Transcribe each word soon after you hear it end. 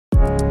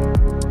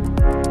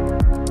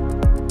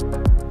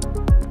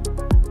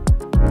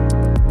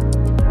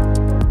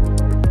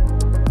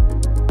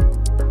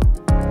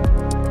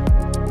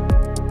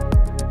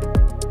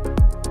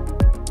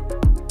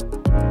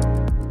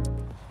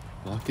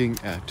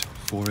Walking at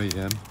 4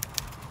 a.m.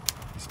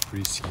 is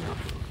pretty scary.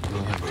 No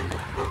idea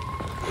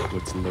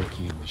what's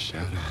lurking in the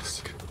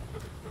shadows.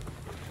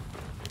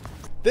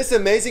 This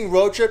amazing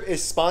road trip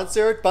is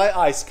sponsored by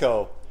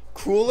Iceco.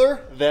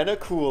 Cooler than a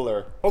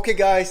cooler. Okay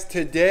guys,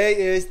 today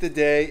is the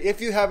day. If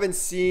you haven't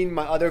seen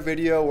my other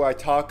video where I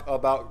talk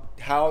about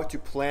how to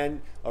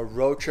plan a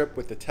road trip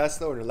with the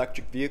Tesla or an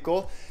electric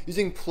vehicle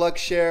using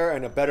PlugShare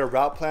and a better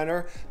route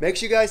planner, make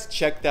sure you guys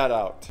check that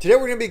out. Today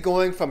we're gonna be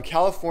going from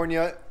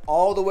California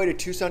all the way to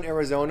Tucson,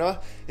 Arizona.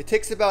 It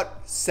takes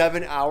about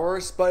 7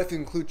 hours, but if you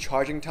include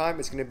charging time,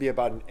 it's gonna be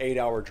about an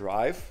 8-hour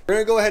drive. We're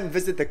gonna go ahead and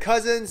visit the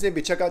cousins,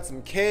 maybe check out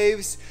some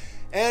caves,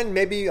 and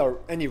maybe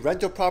any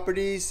rental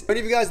properties.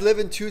 Any of you guys live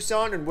in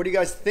Tucson, and what do you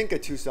guys think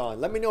of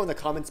Tucson? Let me know in the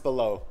comments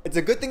below. It's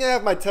a good thing I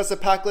have my Tesla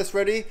pack list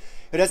ready.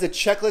 It has a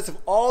checklist of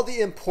all the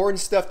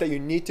important stuff that you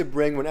need to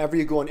bring whenever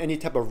you go on any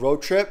type of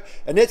road trip,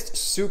 and it's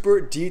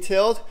super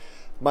detailed.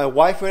 My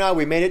wife and I,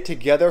 we made it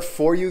together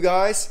for you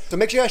guys. So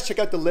make sure you guys check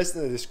out the list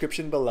in the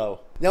description below.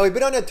 Now, we've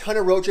been on a ton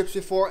of road trips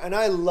before, and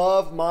I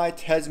love my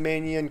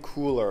Tasmanian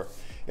cooler.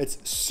 It's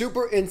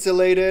super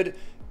insulated,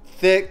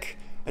 thick,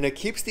 and it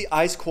keeps the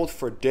ice cold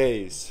for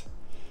days.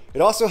 It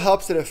also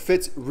helps that it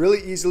fits really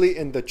easily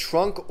in the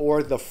trunk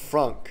or the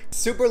frunk.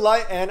 Super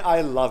light, and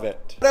I love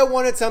it. But I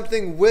wanted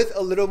something with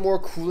a little more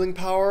cooling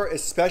power,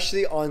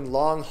 especially on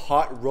long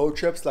hot road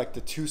trips like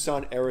the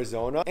Tucson,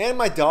 Arizona. And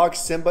my dog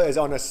Simba is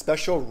on a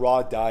special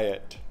raw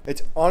diet.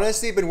 It's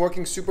honestly been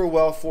working super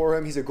well for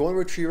him. He's a golden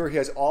retriever. He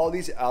has all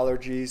these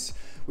allergies.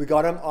 We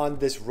got him on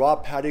this raw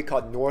patty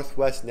called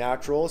Northwest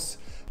Naturals.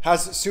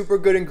 Has super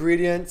good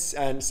ingredients,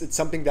 and it's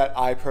something that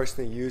I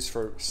personally use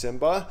for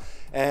Simba,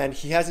 and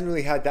he hasn't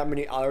really had that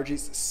many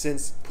allergies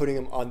since putting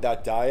him on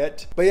that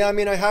diet. But yeah, I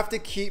mean, I have to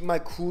keep my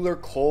cooler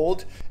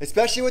cold,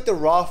 especially with the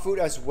raw food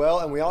as well,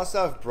 and we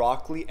also have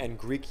broccoli and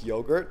Greek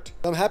yogurt.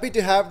 I'm happy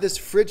to have this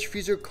fridge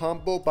freezer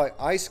combo by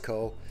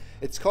Iceco.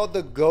 It's called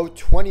the Go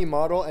 20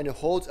 model, and it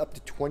holds up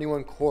to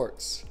 21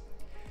 quarts.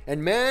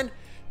 And man,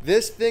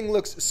 this thing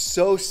looks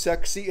so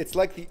sexy. It's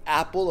like the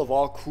Apple of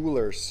all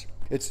coolers.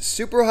 It's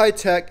super high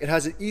tech. It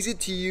has an easy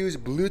to use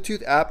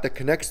Bluetooth app that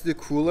connects to the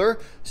cooler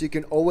so you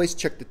can always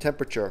check the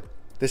temperature.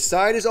 The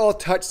side is all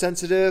touch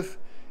sensitive.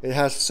 It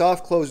has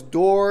soft closed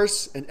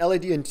doors, an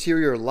LED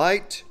interior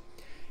light.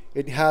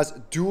 It has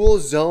dual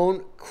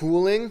zone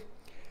cooling,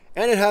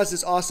 and it has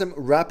this awesome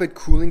rapid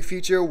cooling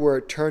feature where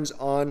it turns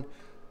on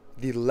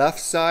the left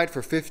side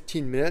for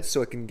 15 minutes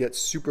so it can get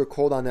super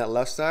cold on that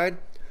left side.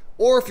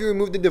 Or if you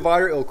remove the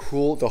divider, it'll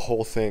cool the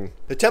whole thing.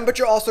 The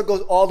temperature also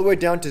goes all the way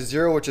down to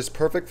 0, which is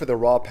perfect for the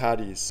raw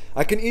patties.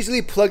 I can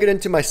easily plug it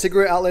into my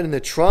cigarette outlet in the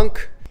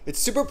trunk. It's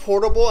super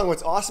portable, and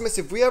what's awesome is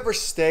if we ever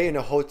stay in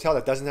a hotel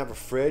that doesn't have a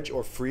fridge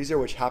or freezer,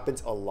 which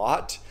happens a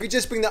lot, we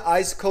just bring the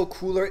Iceco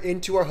cooler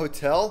into our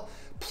hotel,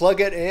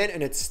 plug it in,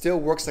 and it still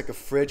works like a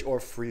fridge or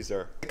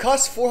freezer. It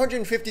costs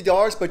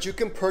 $450, but you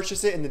can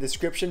purchase it in the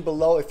description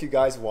below if you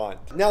guys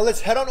want. Now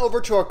let's head on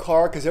over to our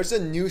car, because there's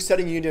a new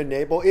setting you need to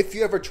enable if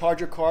you ever charge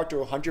your car to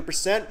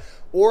 100%,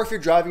 or if you're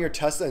driving your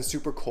Tesla in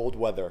super cold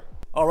weather.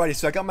 Alrighty,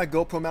 so I got my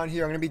GoPro mount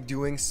here. I'm gonna be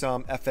doing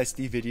some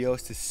FSD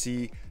videos to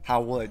see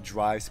how well it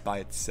drives by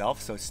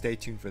itself, so stay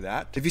tuned for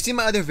that. If you see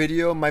my other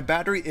video, my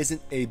battery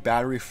isn't a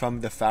battery from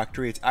the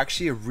factory. It's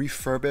actually a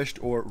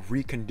refurbished or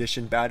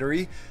reconditioned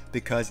battery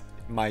because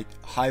my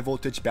high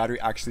voltage battery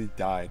actually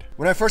died.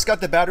 When I first got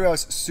the battery, I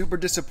was super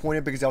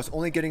disappointed because I was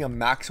only getting a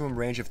maximum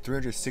range of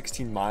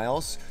 316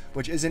 miles,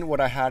 which isn't what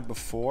I had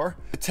before.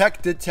 The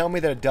tech did tell me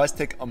that it does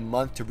take a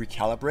month to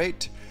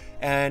recalibrate,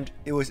 and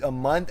it was a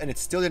month and it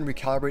still didn't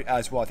recalibrate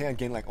as well. I think I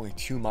gained like only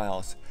 2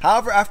 miles.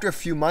 However, after a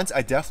few months,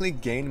 I definitely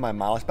gained my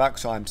miles back,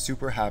 so I'm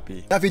super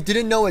happy. Now, if you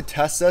didn't know what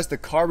Tesla's, the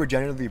car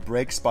regeneratively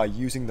brakes by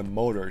using the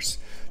motors.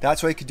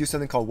 That's why you could do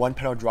something called one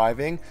pedal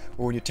driving,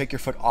 where when you take your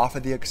foot off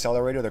of the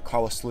accelerator, the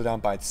car will slow down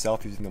by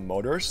itself using the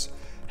motors.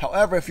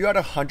 However, if you're at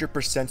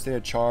 100% state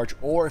of charge,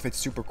 or if it's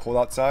super cold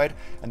outside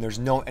and there's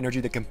no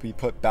energy that can be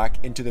put back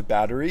into the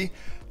battery,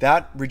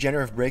 that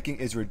regenerative braking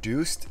is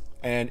reduced,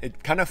 and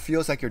it kind of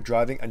feels like you're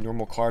driving a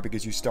normal car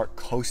because you start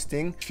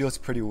coasting. It feels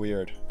pretty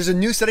weird. There's a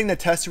new setting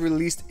that Tesla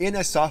released in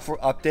a software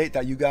update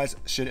that you guys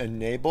should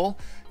enable.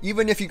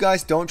 Even if you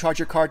guys don't charge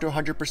your car to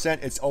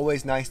 100%, it's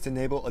always nice to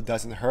enable. It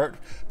doesn't hurt.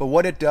 But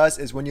what it does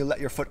is when you let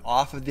your foot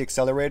off of the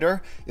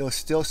accelerator, it'll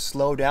still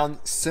slow down,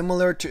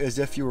 similar to as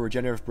if you were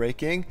regenerative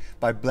braking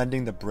by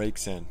blending the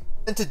brakes in.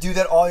 And to do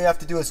that, all you have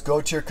to do is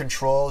go to your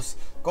controls,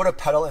 go to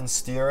pedal and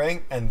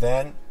steering, and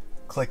then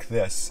click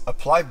this.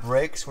 Apply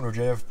brakes when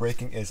regenerative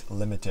braking is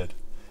limited.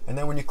 And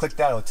then when you click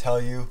that, it'll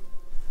tell you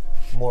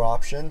more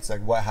options,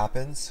 like what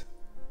happens.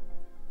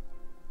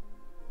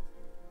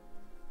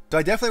 So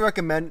I definitely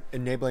recommend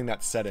enabling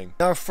that setting.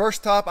 Now,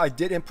 first off, I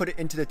did input it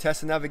into the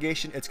Tesla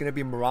navigation. It's going to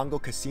be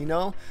Morango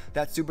Casino.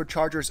 That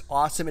supercharger is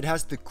awesome. It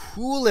has the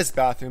coolest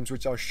bathrooms,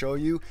 which I'll show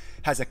you.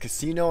 It has a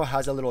casino, it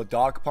has a little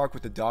dog park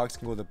where the dogs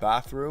can go to the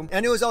bathroom.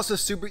 And it was also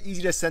super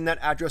easy to send that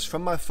address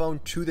from my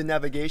phone to the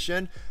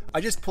navigation. I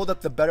just pulled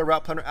up the Better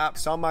Route Planner app,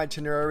 saw my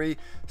itinerary,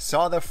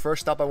 saw the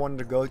first stop I wanted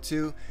to go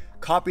to.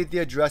 copied the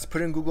address,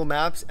 put in Google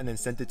Maps, and then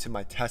sent it to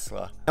my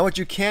Tesla. Now what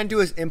you can do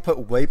is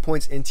input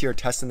waypoints into your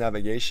Tesla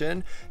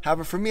navigation.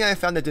 However, for me, I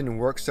found that didn't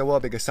work so well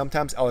because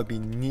sometimes I would be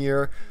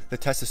near the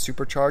Tesla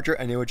Supercharger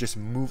and it would just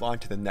move on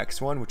to the next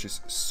one, which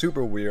is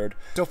super weird.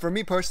 So for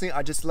me personally,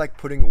 I just like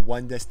putting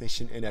one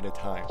destination in at a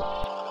time.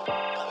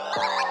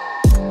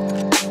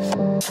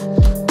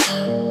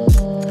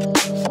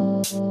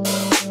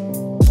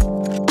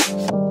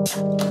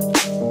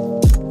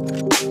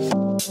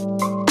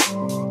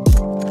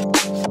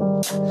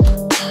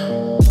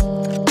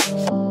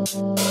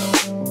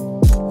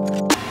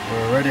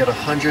 We're already at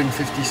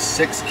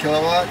 156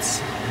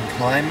 kilowatts and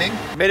climbing.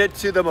 Made it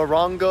to the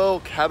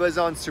Morango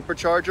Cabazon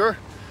Supercharger.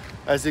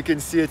 As you can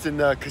see, it's in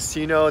the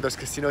casino. There's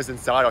casinos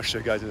inside. I'll show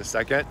you guys in a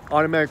second.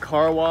 Automatic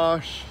car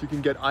wash. You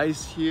can get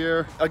ice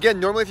here. Again,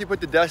 normally if you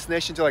put the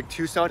destination to like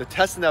Tucson, the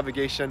Tesla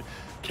navigation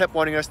kept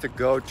wanting us to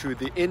go to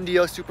the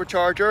Indio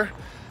Supercharger.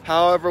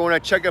 However, when I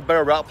checked a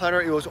better route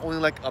planner, it was only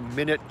like a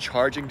minute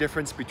charging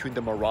difference between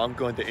the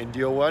Morango and the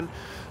Indio one.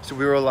 So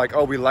we were like,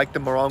 oh, we like the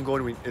Morango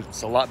and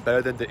it's a lot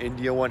better than the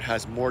Indio one,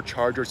 has more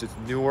chargers, it's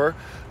newer.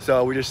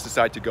 So we just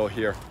decided to go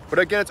here. But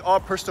again, it's all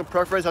personal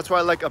preference. That's why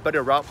I like a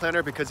better route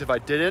planner, because if I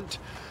didn't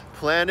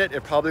plan it,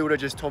 it probably would have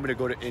just told me to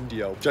go to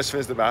Indio. Just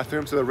finished the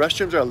bathroom. So the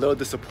restrooms are a little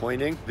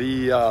disappointing.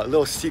 The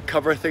little seat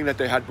cover thing that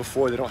they had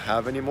before, they don't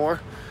have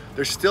anymore.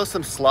 There's still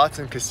some slots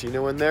and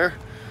casino in there.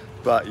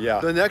 But yeah,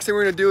 the next thing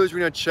we're gonna do is we're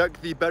gonna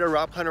check the Better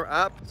Route Planner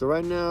app. So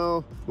right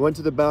now, we went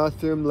to the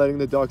bathroom, letting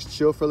the dogs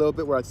chill for a little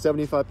bit. We're at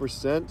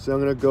 75%. So I'm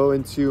gonna go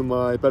into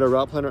my Better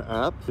Route Planner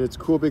app. And it's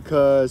cool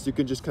because you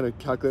can just kind of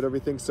calculate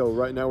everything. So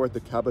right now we're at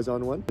the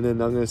Cabazon one. And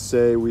then I'm gonna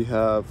say we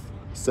have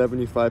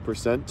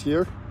 75%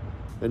 here.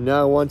 And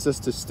now it wants us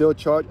to still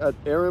charge at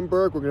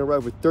Ehrenberg. We're gonna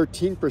arrive with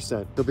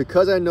 13%. So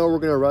because I know we're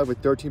gonna arrive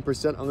with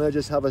 13%, I'm gonna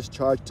just have us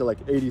charge to like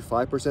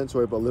 85%, so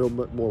we have a little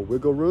bit more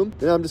wiggle room.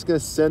 Then I'm just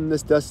gonna send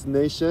this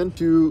destination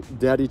to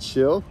Daddy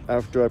Chill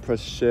after I press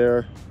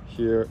share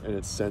here and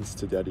it sends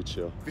to Daddy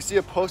Chill. If you see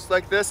a post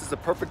like this, it's the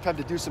perfect time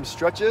to do some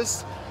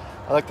stretches.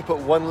 I like to put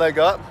one leg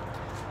up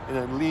and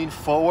then lean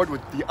forward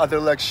with the other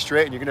leg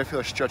straight, and you're gonna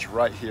feel a stretch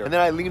right here. And then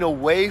I lean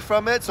away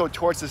from it, so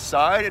towards the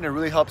side, and it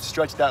really helps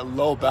stretch that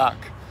low back.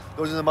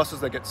 Those are the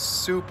muscles that get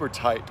super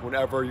tight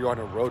whenever you're on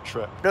a road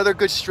trip. Another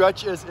good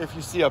stretch is if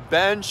you see a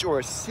bench or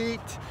a seat,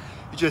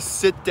 you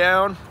just sit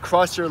down,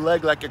 cross your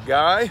leg like a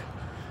guy,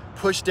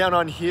 push down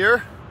on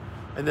here,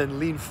 and then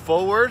lean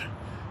forward.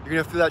 You're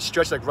gonna feel that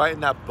stretch like right in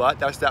that butt.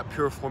 That's that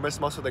piriformis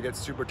muscle that gets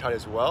super tight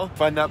as well.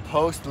 Find that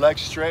post, leg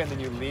straight, and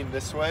then you lean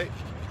this way.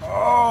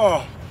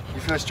 Oh!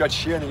 You feel a stretch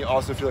here, and then you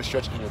also feel a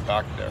stretch in your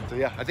back there. So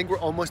yeah, I think we're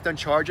almost done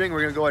charging.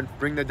 We're gonna go and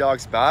bring the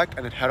dogs back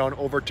and then head on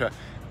over to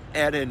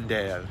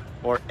Ehrenberg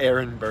or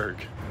Ehrenberg.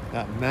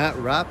 That matte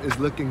wrap is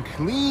looking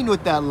clean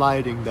with that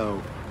lighting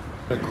though.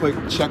 A quick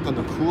check on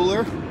the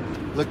cooler.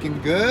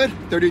 Looking good,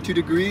 32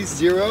 degrees,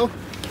 0.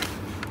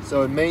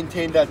 So it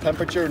maintained that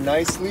temperature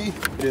nicely.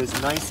 It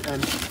is nice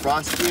and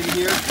frosty in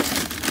here.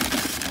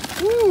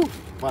 Woo!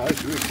 Wow,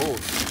 that's really cold.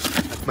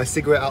 That's my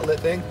cigarette outlet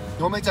thing.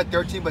 Normally it's at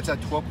 13, but it's at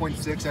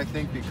 12.6, I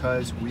think,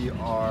 because we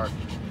are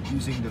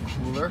using the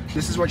cooler.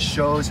 This is what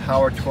shows how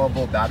our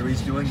 12-volt battery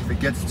is doing. If it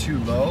gets too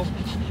low,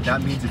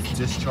 that means it's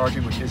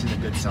discharging, which isn't a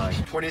good sign.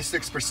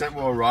 26%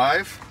 will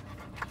arrive.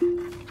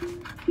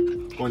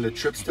 Go in the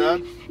trips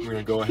tab. We're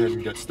gonna go ahead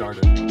and get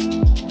started.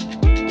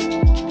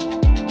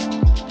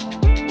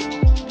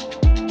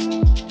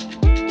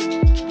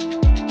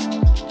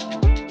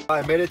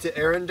 I made it to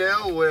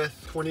Ehrenberg with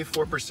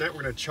 24%.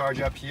 We're gonna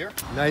charge up here.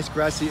 Nice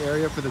grassy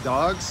area for the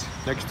dogs.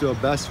 Next to a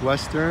Best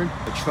Western,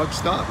 a truck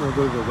stop. We're gonna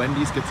go to the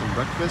Wendy's, get some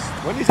breakfast.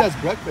 Wendy's has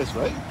breakfast,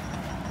 right?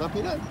 Not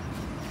peanut?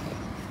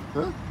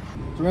 Huh? So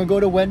we're gonna go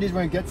to Wendy's,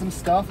 we're gonna get some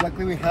stuff.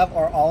 Luckily we have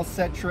our all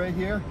set tray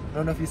here. I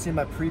don't know if you've seen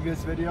my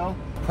previous video.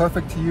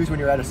 Perfect to use when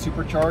you're at a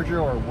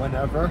supercharger or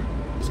whenever.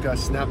 Just gotta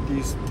snap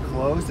these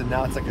closed, and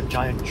now it's like a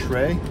giant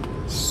tray.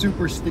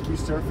 Super sticky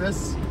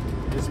surface.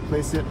 Just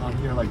place it on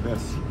here like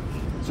this.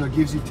 So it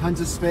gives you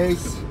tons of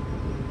space.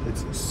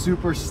 It's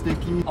super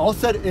sticky.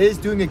 Allset is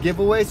doing a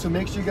giveaway, so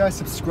make sure you guys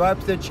subscribe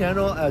to the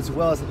channel as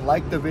well as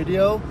like the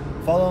video.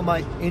 Follow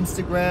my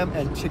Instagram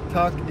and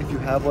TikTok if you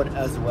have one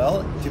as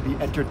well to be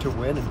entered to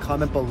win, and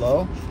comment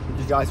below if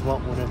you guys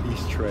want one of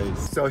these trays.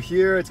 So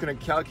here it's gonna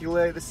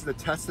calculate, this is the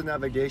Tesla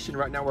navigation.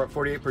 Right now we're at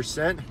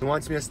 48%. It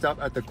wants me to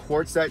stop at the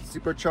Quartzsite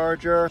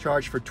Supercharger,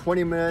 charge for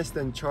 20 minutes,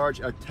 then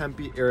charge at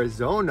Tempe,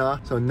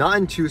 Arizona. So not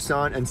in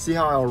Tucson, and see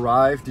how I'll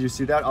arrive. Did you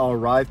see that? I'll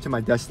arrive to my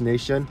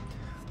destination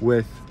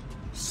with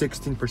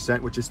 16%,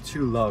 which is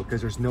too low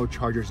because there's no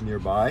chargers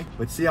nearby.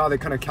 But see how they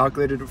kind of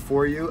calculated it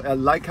for you. I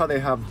like how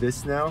they have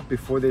this now.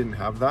 Before they didn't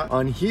have that.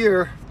 On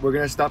here, we're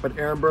gonna stop at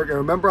Ehrenberg. And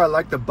remember, I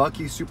like the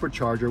Buckeye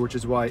Supercharger, which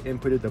is why I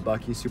inputted the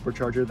Buckeye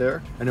Supercharger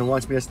there. And it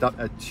wants me to stop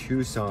at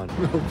Tucson. So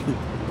cute.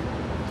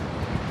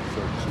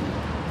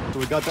 So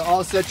we got the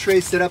all set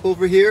tray set up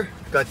over here.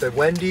 Got the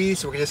Wendy's,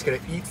 so we're just gonna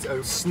eat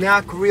a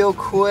snack real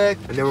quick,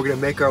 and then we're gonna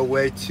make our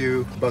way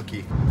to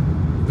Buckeye.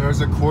 There's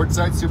the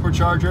Quartzsite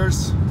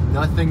Superchargers.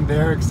 Nothing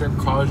there except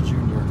Cars Jr.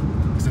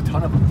 There's a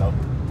ton of them though.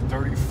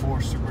 30 4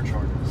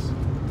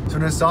 superchargers. So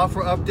in a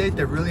software update,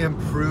 they really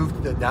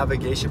improved the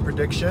navigation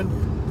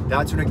prediction.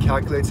 That's when it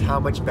calculates how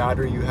much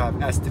battery you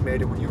have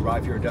estimated when you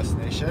arrive at your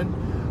destination.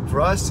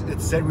 For us,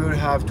 it said we would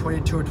have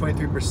 22 or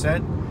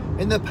 23%.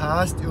 In the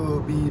past, it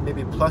will be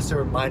maybe plus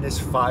or minus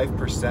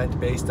 5%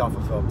 based off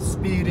of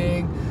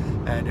speeding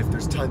and if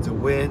there's tons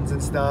of winds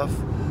and stuff.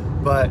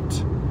 But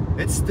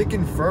it's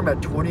sticking firm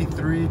at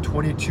 23,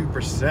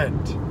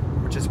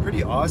 22%, which is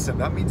pretty awesome.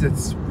 That means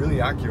it's really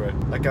accurate.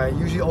 Like, I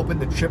usually open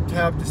the trip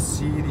tab to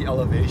see the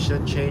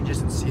elevation changes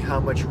and see how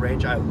much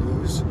range I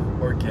lose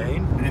or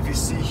gain. And if you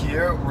see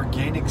here, we're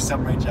gaining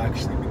some range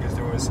actually because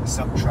there was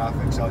some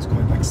traffic, so I was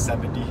going like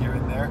 70 here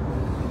and there.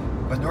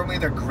 But normally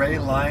the gray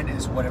line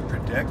is what it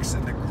predicts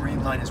and the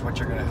green line is what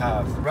you're gonna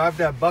have.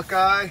 Arrived at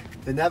Buckeye.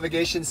 The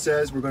navigation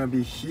says we're gonna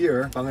be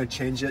here, but I'm gonna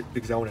change it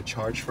because I wanna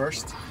charge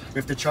first. We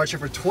have to charge it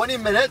for 20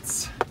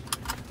 minutes.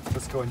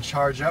 Let's go and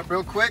charge up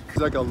real quick. There's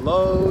like a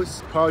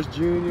Lowe's, Cars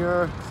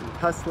Jr., some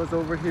Teslas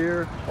over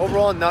here.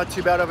 Overall, not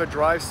too bad of a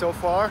drive so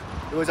far.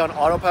 It was on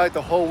autopilot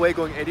the whole way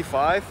going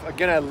 85.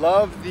 Again, I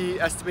love the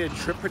estimated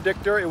trip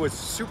predictor. It was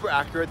super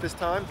accurate this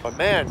time. But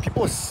man,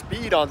 people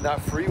speed on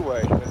that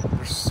freeway.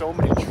 There's so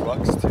many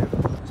trucks too.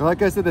 So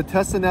like I said, the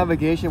Tesla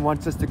navigation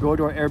wants us to go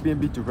to our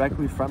Airbnb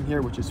directly from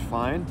here, which is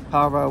fine.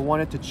 However, I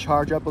wanted to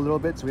charge up a little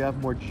bit so we have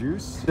more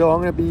juice. So I'm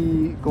gonna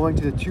be going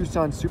to the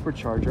Tucson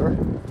Supercharger.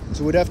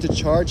 So we'd have to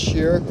charge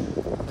here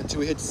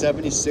until we hit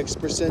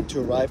 76%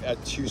 to arrive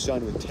at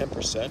Tucson with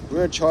 10%. We're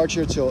gonna charge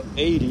here till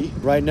 80.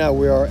 Right now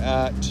we are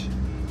at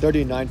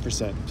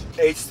 39%.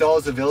 8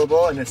 stalls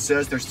available, and it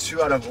says there's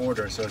 2 out of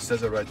order, so it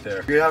says it right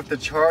there. We have to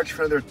charge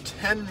for another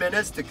 10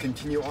 minutes to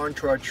continue on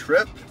to our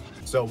trip.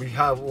 So we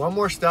have one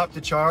more stop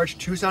to charge,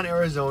 Tucson,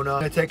 Arizona.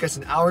 It's gonna take us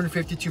 1 hour and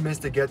 52 minutes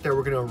to get there.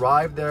 We're gonna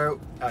arrive there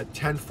at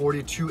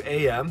 10:42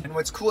 a.m. And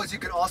what's cool is you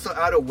can also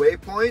add a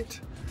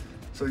waypoint.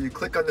 So you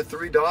click on the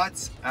 3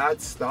 dots,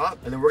 add stop,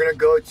 and then we're gonna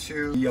go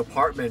to the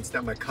apartments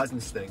that my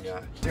cousin's staying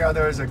at. See how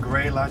there's a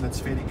gray line that's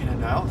fading in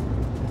and out?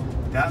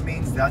 That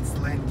means that's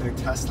the lane the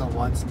Tesla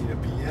wants me to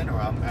be in, or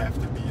I have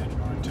to be in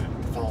order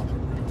to follow the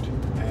route.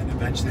 And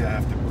eventually I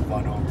have to move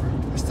on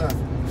over. I still have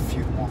a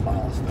few more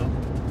miles though.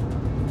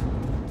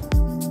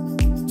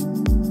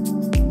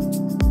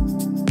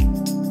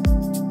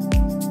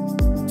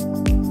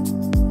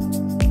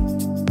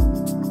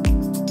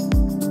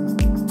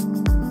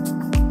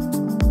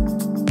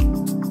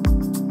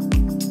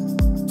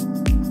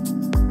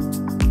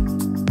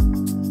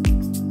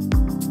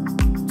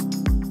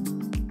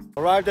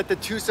 Arrived at the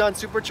Tucson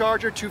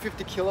Supercharger,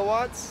 250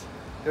 kilowatts.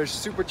 There's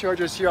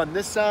superchargers here on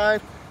this side,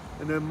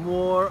 and then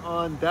more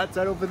on that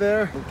side over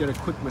there. We'll get a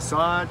quick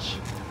massage.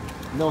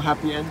 No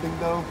happy ending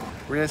though.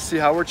 We're gonna see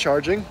how we're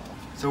charging.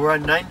 So we're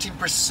at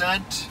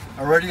 19%,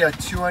 already at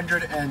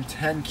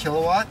 210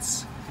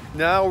 kilowatts.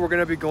 Now we're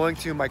gonna be going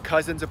to my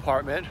cousin's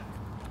apartment.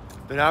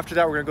 Then after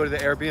that, we're gonna go to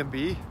the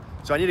Airbnb.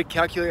 So I need to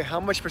calculate how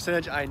much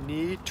percentage I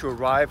need to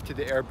arrive to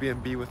the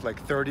Airbnb with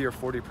like 30 or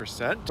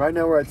 40%. Right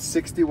now we're at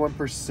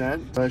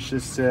 61%. Let's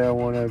just say I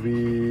want to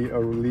be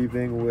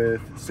leaving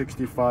with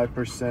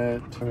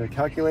 65%. I'm going to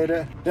calculate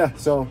it. Yeah,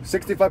 so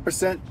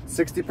 65%,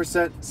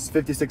 60%,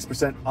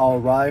 56%. I'll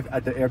arrive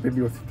at the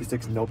Airbnb with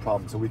 56, no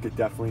problem. So we could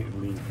definitely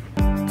leave.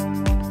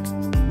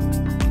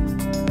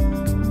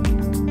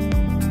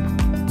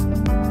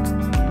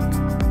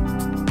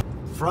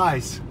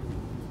 Fries.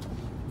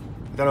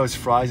 I thought it was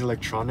Fry's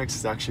Electronics.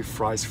 It's actually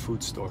Fry's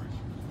Food Store.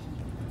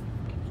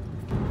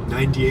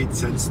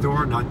 98-cent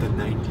store, not the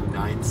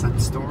 99-cent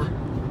store.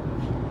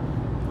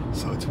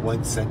 So it's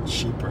 1 cent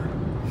cheaper.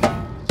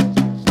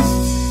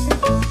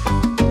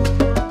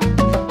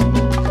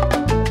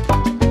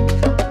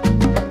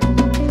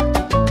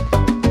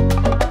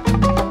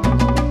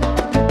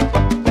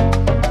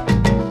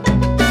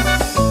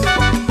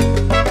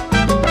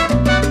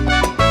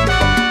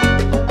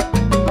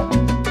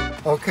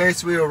 Okay,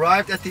 so we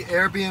arrived at the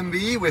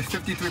Airbnb with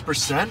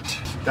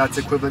 53%. That's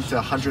equivalent to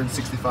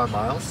 165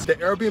 miles. The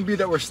Airbnb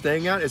that we're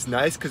staying at is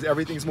nice because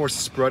everything's more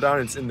spread out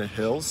and it's in the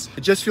hills.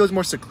 It just feels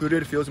more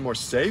secluded, it feels more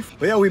safe.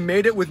 But yeah, we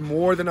made it with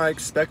more than I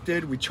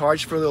expected. We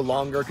charged for a little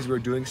longer because we were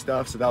doing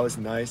stuff, so that was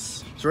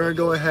nice. So we're gonna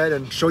go ahead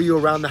and show you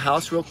around the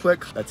house real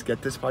quick. Let's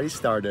get this party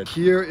started.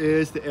 Here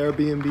is the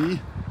Airbnb,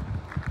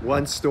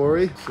 1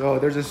 story. So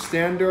there's a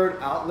standard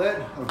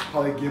outlet. It'll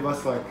probably give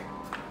us like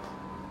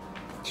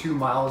 2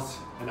 miles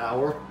an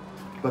hour,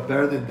 but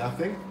better than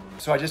nothing.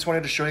 So I just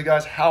wanted to show you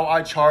guys how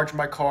I charge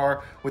my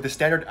car with a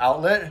standard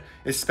outlet,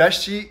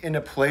 especially in a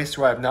place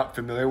where I'm not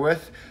familiar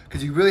with,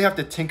 because you really have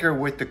to tinker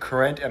with the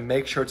current and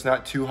make sure it's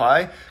not too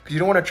high, because you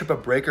don't want to trip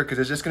a breaker, because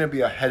it's just going to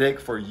be a headache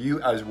for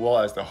you as well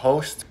as the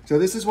host. So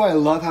this is why I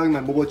love having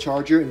my mobile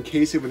charger in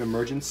case of an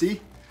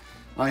emergency.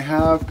 I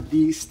have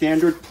the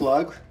standard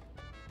plug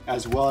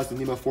as well as the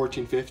Nema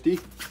 1450.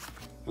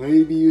 I'm going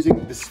to be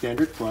using the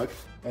standard plug.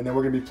 and then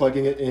we're gonna be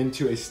plugging it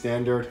into a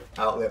standard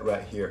outlet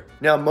right here.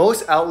 Now,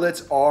 most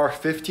outlets are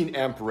 15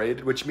 amp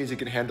rated, which means it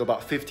can handle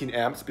about 15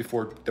 amps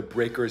before the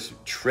breaker is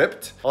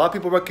tripped. A lot of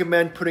people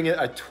recommend putting it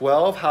at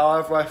 12.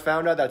 However, I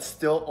found out that's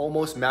still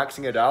almost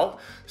maxing it out.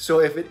 So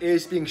if it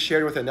is being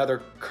shared with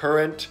another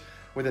current,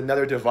 with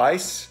another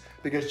device,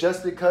 because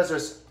just because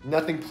there's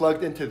nothing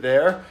plugged into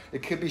there,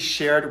 it could be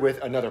shared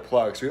with another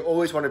plug. So we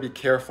always want to be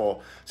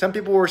careful. Some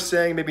people were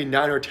saying maybe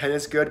 9 or 10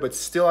 is good, but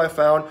still I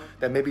found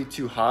that may be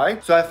too high.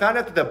 So I found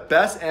out that the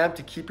best amp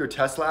to keep your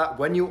Tesla at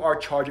when you are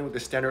charging with the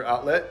standard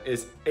outlet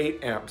is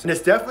 8 amps. And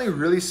it's definitely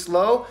really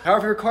slow.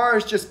 However, your car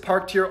is just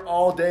parked here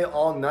all day,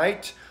 all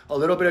night, a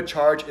little bit of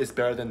charge is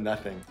better than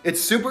nothing. It's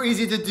super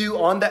easy to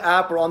do on the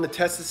app or on the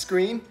Tesla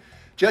screen.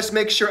 Just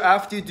make sure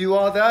after you do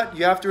all that,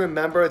 you have to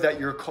remember that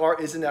your car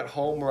isn't at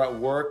home or at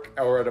work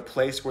or at a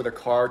place where the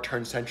car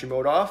turns Sentry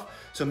mode off.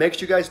 So make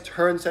sure you guys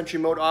turn Sentry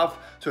mode off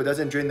so it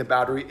doesn't drain the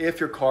battery if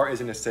your car is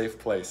in a safe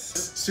place.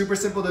 It's super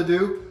simple to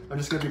do. I'm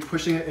just gonna be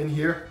pushing it in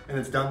here and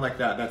it's done like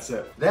that, that's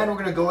it. Then we're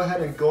gonna go ahead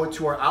and go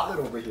to our outlet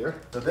over here.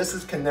 So this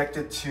is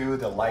connected to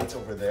the lights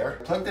over there.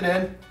 Plugged it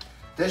in.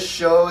 This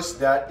shows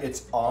that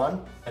it's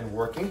on and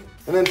working.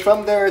 And then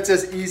from there, it's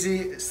as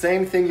easy,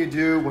 same thing you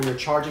do when you're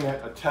charging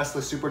a Tesla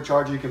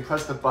Supercharger. You can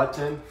press the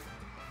button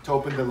to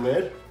open the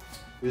lid.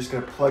 You're just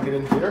gonna plug it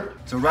in here.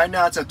 So right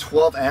now it's at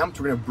 12 amps.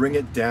 We're gonna bring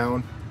it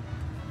down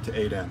to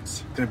 8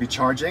 amps. It's gonna be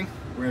charging.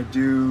 We're gonna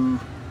do,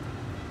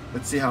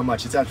 let's see how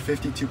much. It's at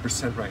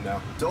 52% right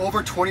now. So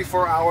over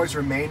 24 hours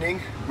remaining,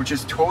 which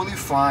is totally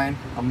fine.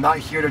 I'm not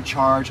here to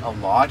charge a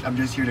lot. I'm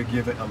just here to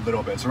give it a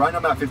little bit. So right now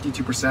I'm at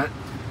 52%.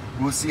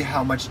 We'll see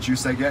how much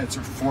juice I get. It's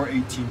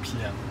 4:18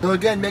 p.m. So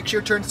again, make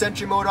sure to turn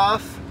Sentry mode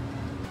off.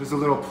 There's a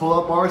little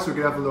pull-up bar, so we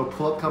could have a little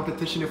pull-up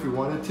competition if we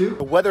wanted to.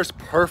 The weather's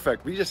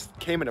perfect. We just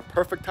came in a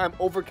perfect time,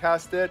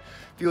 overcasted.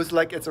 Feels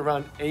like it's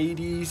around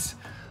 80s,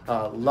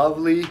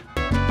 lovely.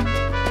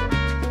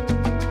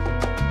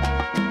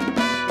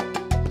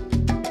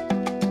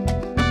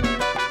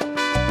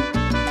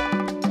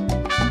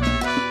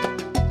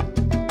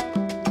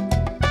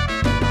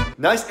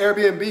 Nice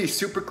Airbnb,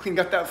 super clean,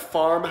 got that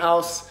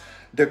farmhouse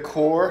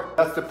decor.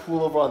 That's the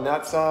pool over on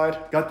that side.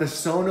 Got the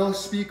Sonos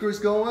speakers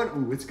going.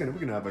 Ooh, we're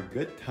gonna have a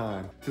good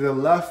time. To the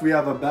left, we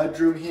have a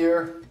bedroom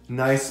here.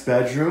 Nice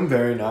bedroom,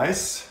 very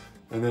nice.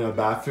 And then a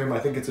bathroom. I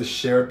think it's a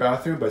shared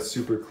bathroom, but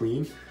super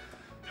clean.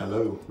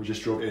 Hello, we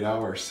just drove 8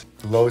 hours.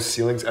 Low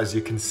ceilings, as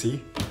you can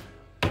see.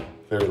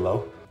 Very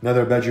low.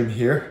 Another bedroom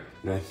here.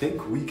 And I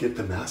think we get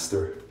the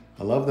master.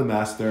 I love the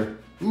master.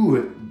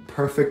 Ooh,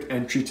 perfect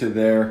entry to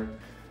there.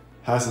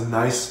 Has a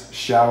nice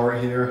shower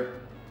here.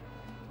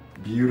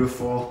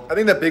 Beautiful. I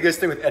think the biggest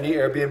thing with any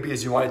Airbnb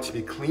is you want it to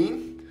be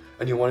clean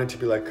and you want it to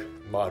be like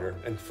modern.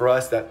 And for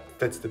us, that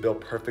fits the bill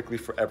perfectly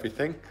for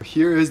everything.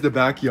 Here is the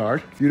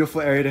backyard.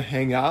 Beautiful area to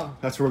hang out.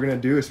 That's what we're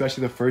gonna do,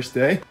 especially the first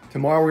day.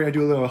 Tomorrow we're gonna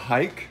do a little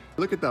hike.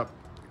 Look at that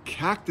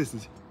cactus,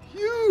 is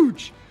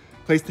huge.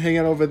 Place to hang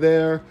out over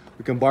there.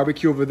 We can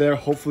barbecue over there.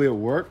 Hopefully it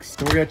works.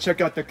 So we're gonna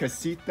check out the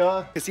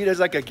casita. Casita is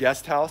like a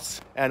guest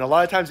house. And a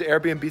lot of times the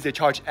Airbnbs, they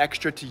charge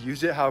extra to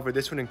use it. However,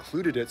 this one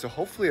included it. So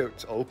hopefully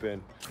it's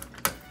open.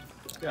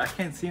 I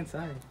can't see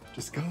inside.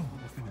 Just go.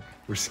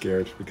 We're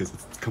scared because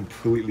it's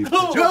completely.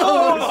 Oh,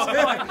 oh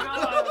my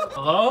God.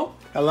 Hello?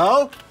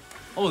 Hello?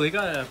 Oh, they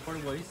got a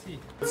portable AC.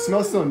 It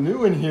smells so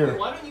new in here.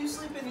 Why don't you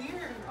sleep in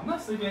here? I'm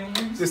not sleeping in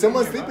here. There's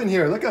someone sleeping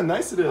here. Look how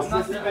nice it is. I'm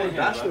not sleeping in here.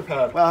 Bachelor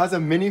pad. Wow, it has a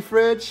mini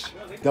fridge,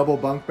 double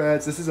bunk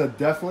beds. This is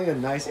definitely a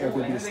nice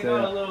Airbnb to stay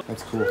at.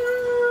 That's cool.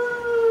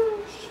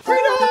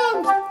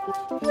 Freedom!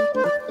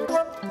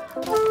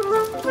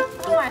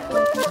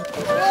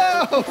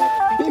 Whoa!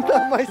 He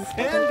got my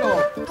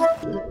sandal!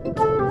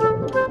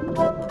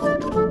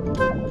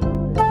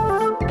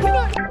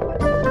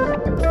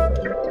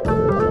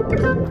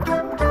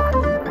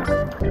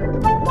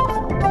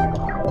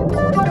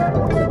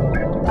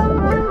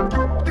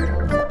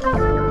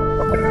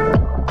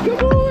 Good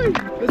boy!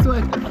 This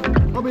way!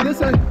 I'll be this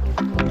way!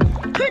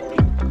 Kick!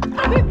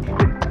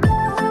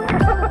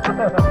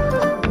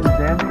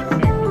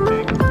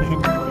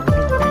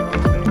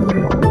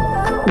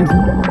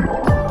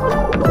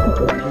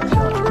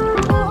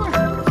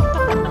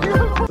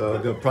 So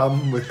the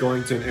problem with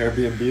going to an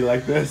Airbnb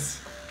like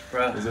this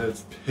is that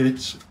it's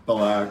pitch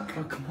black.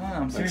 Oh, come on,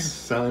 I'm Like serious.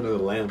 Silent of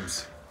the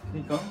Lambs.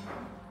 Can you come?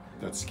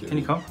 That's scary. Can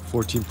you come?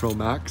 14 Pro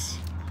Max,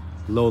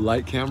 low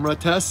light camera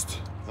test.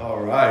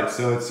 All right,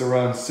 so it's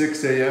around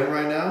 6 a.m.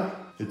 right now.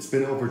 It's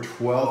been over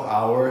 12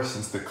 hours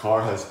since the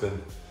car has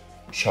been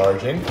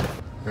charging.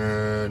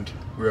 And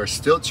we are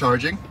still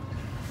charging,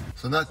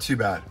 so not too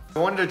bad. I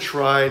wanted to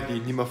try the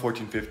Nema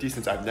 1450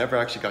 since I've never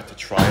actually got to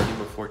try a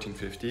Nema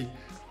 1450.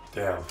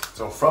 Damn,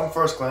 so from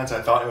first glance,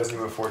 I thought it was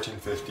Nema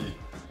 1450,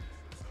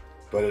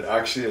 but it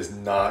actually is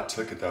not.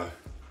 Look at that.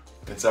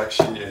 It's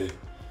actually a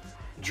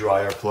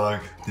dryer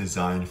plug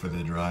designed for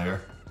the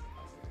dryer.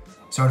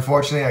 So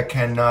unfortunately, I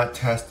cannot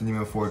test the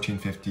Nema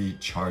 1450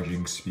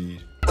 charging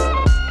speed.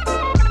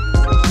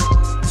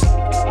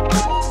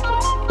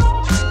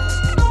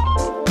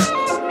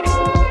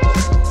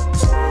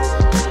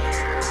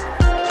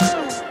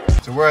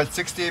 So we're at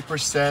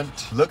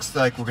 68%. Looks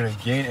like we're gonna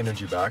gain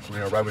energy back. We're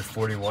gonna arrive with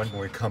 41.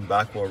 When we come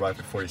back, we'll arrive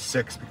at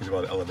 46 because of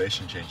all the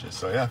elevation changes.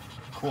 So yeah,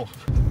 cool.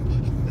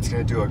 It's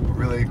gonna do a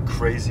really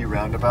crazy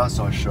roundabout,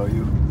 so I'll show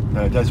you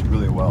that it does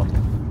really well.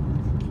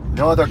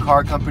 No other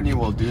car company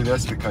will do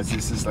this because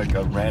this is like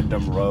a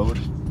random road.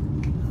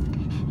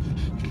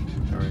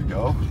 There we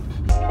go.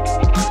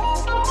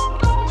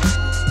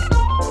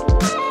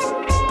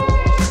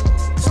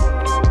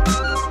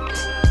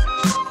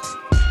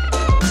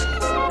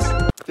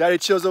 Daddy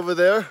chills over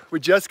there. We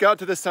just got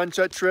to the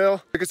Sunset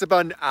Trail. Took us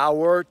about an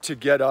hour to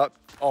get up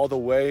all the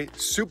way.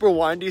 Super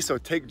windy, so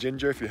take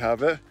ginger if you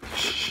have it.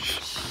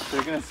 Shh.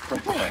 They're gonna spray.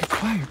 Quiet,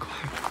 quiet,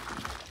 quiet.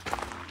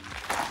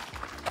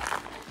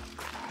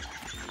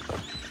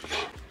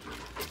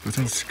 Those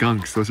aren't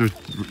skunks. Those are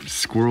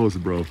squirrels,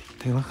 bro.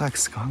 They look like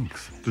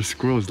skunks. They're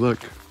squirrels, look.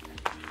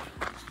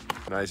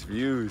 Nice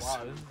views.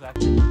 Wow, this is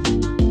actually...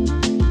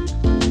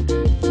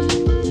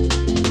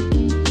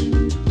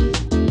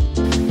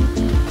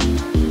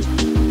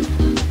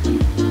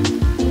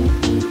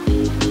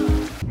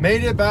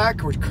 Made it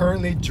back. We're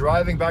currently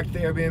driving back to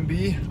the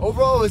Airbnb.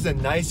 Overall, it was a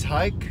nice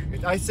hike.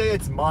 I say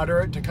it's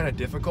moderate to kind of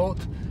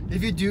difficult.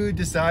 If you do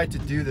decide to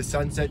do the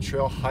Sunset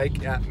Trail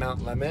hike at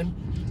Mount Lemmon,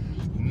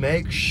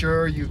 make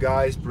sure you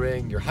guys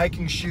bring your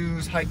hiking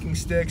shoes, hiking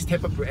sticks,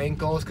 tape up your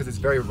ankles because it's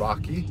very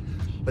rocky.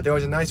 But there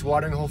was a nice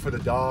watering hole for the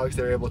dogs.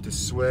 They were able to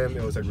swim.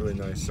 It was like really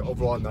nice. So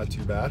overall, not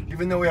too bad.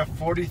 Even though we have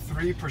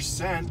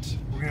 43%,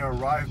 we're gonna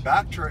arrive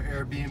back to our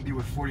Airbnb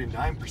with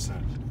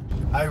 49%.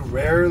 I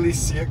rarely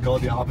see it go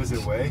the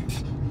opposite way.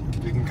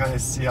 You can kind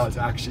of see how it's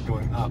actually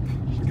going up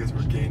because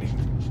we're gaining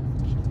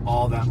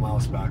all that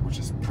miles back, which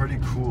is pretty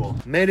cool.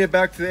 Made it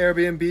back to the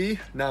Airbnb.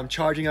 Now I'm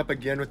charging up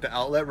again with the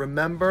outlet.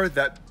 Remember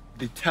that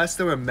the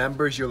Tesla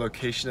remembers your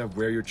location of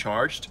where you're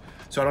charged,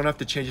 so I don't have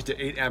to change it to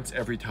 8 amps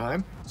every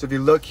time. So if you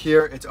look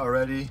here, it's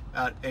already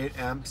at 8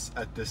 amps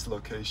at this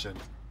location.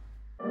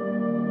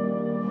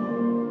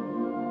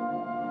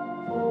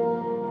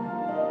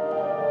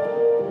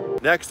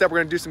 Next up, we're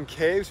gonna do some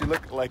caves. We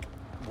look like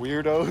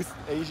weirdos,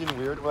 Asian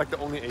weird. We're like the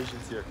only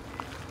Asians here.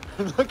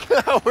 Look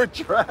at how we're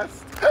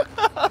dressed.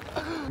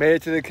 Made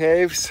it to the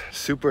caves.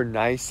 Super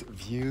nice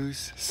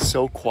views,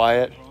 so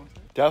quiet.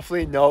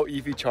 Definitely no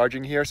EV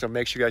charging here, so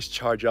make sure you guys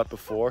charge up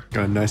before.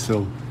 Got a nice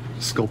little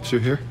sculpture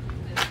here.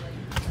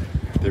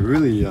 They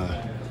really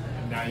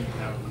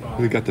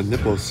got the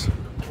nipples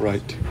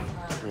right.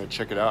 We're gonna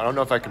check it out. I don't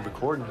know if I can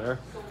record in there.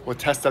 We'll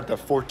test out the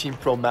 14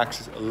 Pro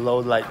Max low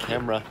light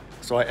camera.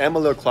 So I am a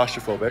little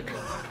claustrophobic.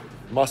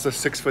 I'm also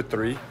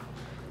 6'3",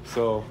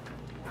 so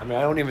I mean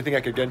I don't even think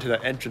I could get into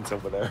that entrance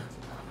over there.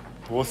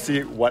 We'll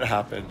see what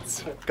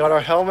happens. Got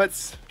our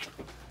helmets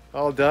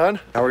all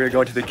done. Now we're gonna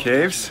go into the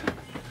caves.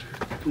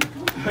 I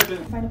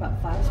find about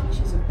 5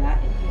 species of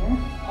bat in here.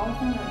 All of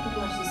them are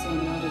pretty much the same.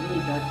 They're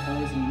really dark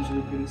colors and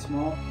usually pretty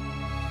small.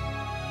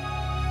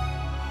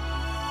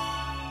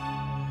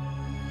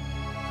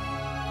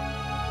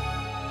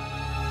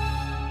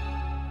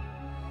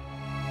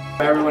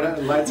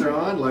 Everyone, lights are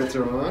on, lights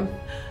are on.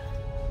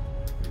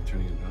 I'm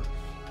turning it off.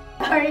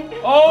 Sorry.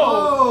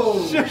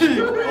 Oh! Shit!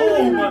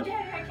 Oh my! I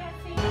can't see.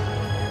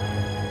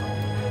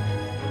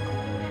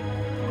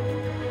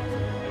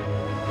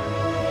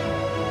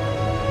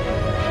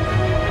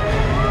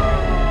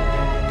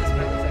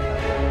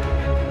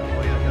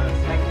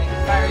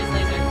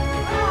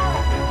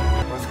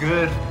 What's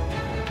good?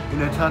 In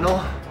the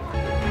tunnel?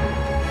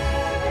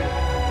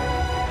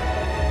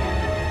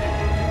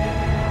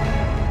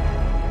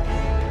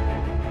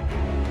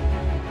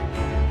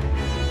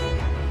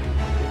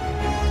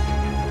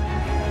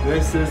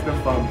 This is the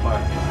fun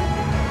part.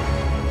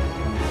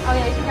 Oh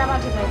yeah, you can grab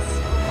onto this.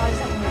 Oh, I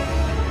just have to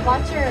move.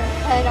 Watch your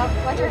head up.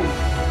 Watch your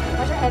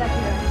head up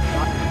here.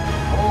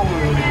 Oh,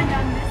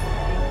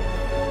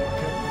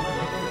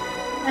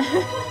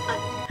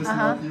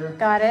 here.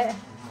 Got it.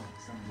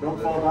 Don't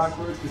fall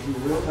backwards because you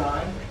will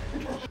die.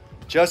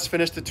 Just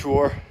finished the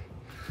tour.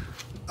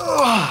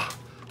 Ugh,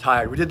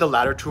 tired. We did the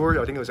ladder tour.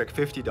 I think it was like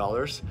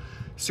 $50.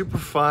 Super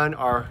fun.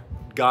 Our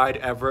guide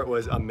Everett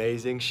was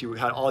amazing. She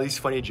had all these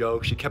funny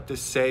jokes. She kept us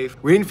safe.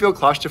 We didn't feel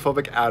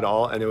claustrophobic at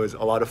all, and it was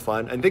a lot of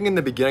fun. I think in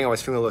the beginning I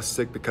was feeling a little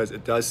sick because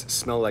it does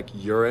smell like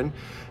urine,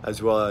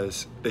 as well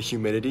as the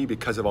humidity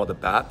because of all the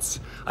bats.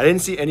 I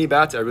didn't see any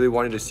bats. I really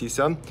wanted to see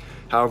some.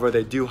 However,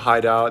 they do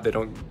hide out. They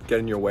don't get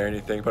in your way or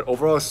anything, but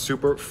overall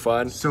super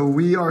fun. So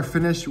we are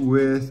finished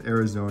with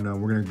Arizona.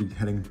 We're gonna be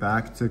heading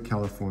back to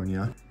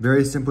California.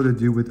 Very simple to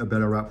do with a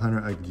better route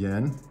planner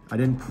again. I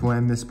didn't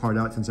plan this part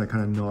out since I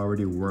kind of know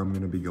already where I'm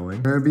gonna be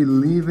going. We're gonna be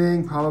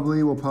leaving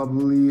we'll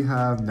probably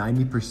have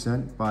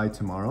 90% by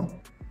tomorrow.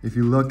 If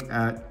you look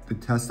at the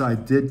Tesla, I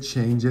did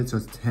change it so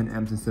it's 10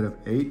 amps instead of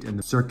 8, and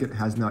the circuit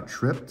has not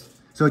tripped.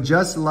 So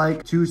just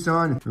like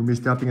Tucson, we're gonna be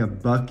stopping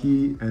at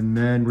Buckeye, and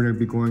then we're gonna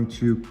be going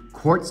to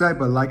Quartzsite,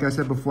 but like I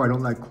said before, I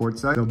don't like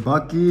Quartzsite. So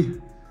Buckeye,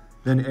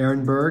 then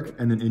Ehrenberg,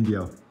 and then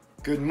Indio.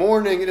 Good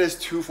morning, it is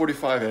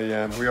 2:45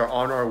 a.m. We are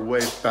on our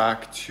way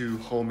back to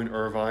home in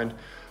Irvine.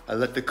 I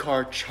let the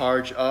car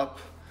charge up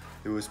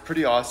It was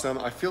pretty awesome.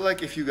 I feel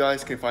like if you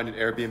guys can find an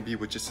Airbnb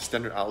with just a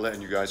standard outlet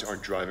and you guys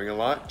aren't driving a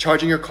lot,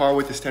 charging your car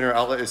with a standard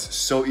outlet is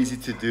so easy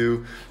to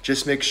do.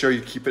 Just make sure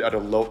you keep it at a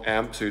low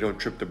amp so you don't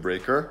trip the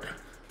breaker.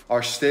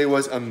 Our stay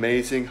was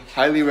amazing.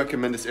 Highly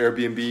recommend this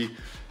Airbnb.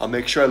 I'll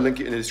make sure I link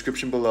it in the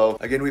description below.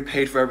 Again, we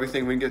paid for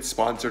everything. We didn't get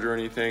sponsored or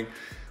anything.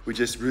 We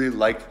just really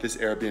liked this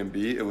Airbnb.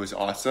 It was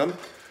awesome.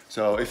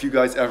 So if you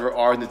guys ever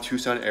are in the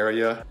Tucson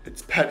area,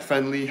 it's pet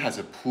friendly, has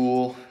a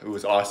pool. It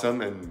was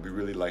awesome and we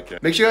really like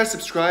it. Make sure you guys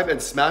subscribe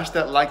and smash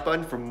that like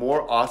button for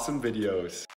more awesome videos.